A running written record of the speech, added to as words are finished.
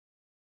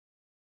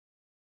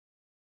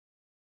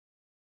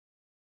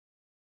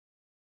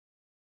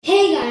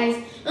Hey guys,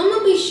 I'm going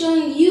to be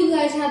showing you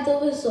guys how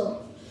to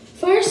whistle.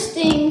 First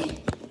thing,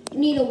 you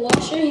need to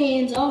wash your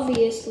hands,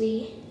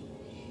 obviously.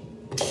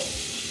 Get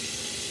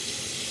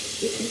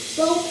some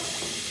soap.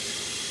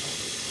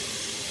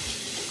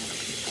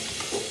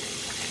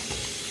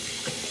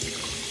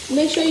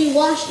 Make sure you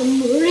wash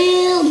them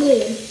real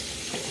good.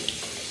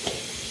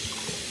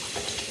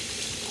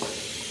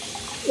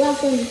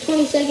 Wash them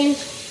 20 seconds,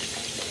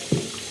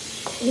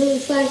 maybe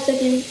 5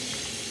 seconds.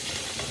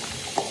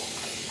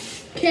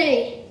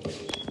 Okay.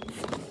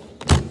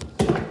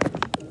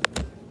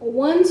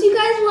 Once you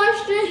guys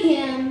wash your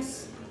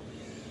hands,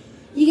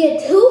 you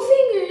get 2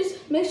 fingers.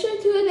 Make sure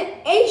to in an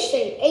A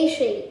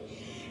shape.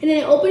 And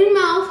then open your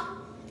mouth,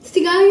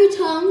 stick out your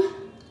tongue.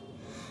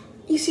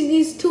 You see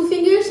these 2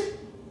 fingers?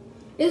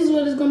 This is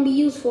what it's going to be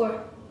used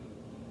for.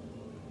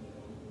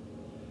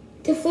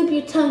 To flip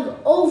your tongue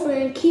over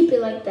and keep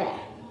it like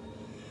that.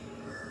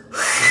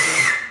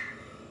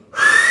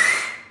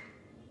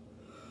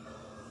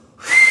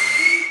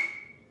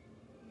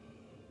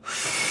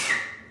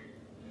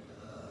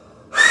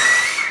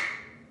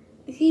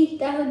 See,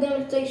 that's a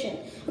demonstration.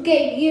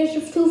 Okay, here's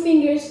your 2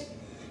 fingers,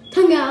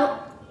 tongue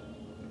out,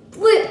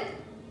 flip.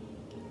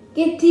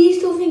 Get these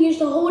 2 fingers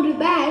to hold it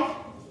back.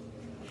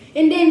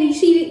 And then you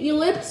see your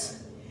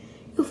lips,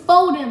 you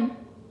fold them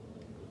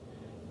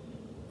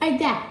like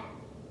that.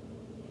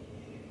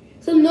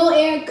 So no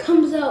air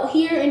comes out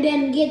here, and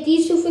then get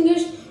these 2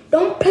 fingers.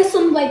 Don't press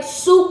them like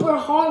super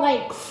hard,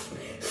 like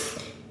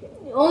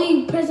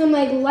only press them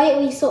like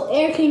lightly so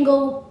air can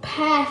go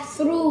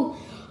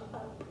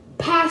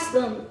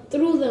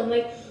through them,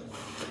 like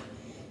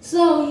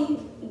so.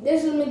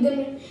 This is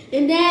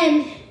and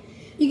then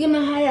you're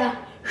gonna have to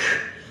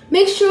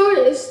make sure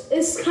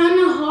it's kind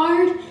of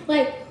hard,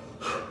 like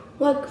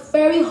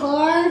very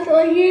hard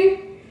right here.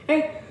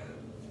 Like,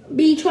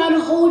 be trying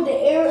to hold the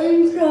air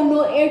in so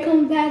no air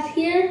comes past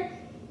here.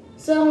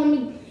 So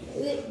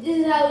this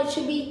is how it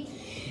should be.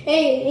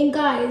 Hey, and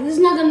guys, this is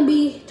not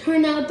gonna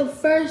turn out the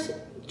first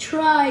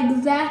try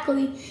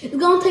exactly. It's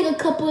gonna take a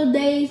couple of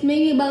days,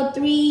 maybe about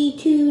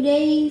 2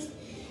 days,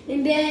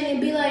 and then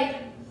it'd be like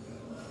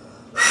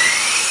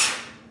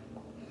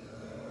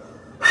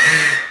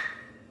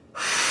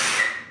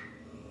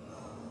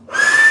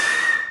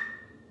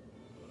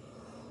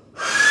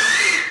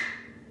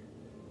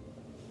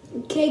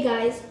okay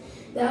guys,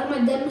 that was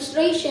my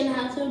demonstration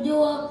how to do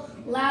a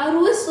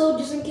loud whistle,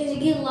 just in case you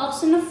get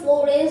lost in the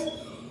forest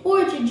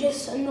or to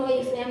just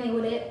annoy your family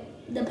with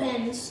it.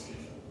 Depends.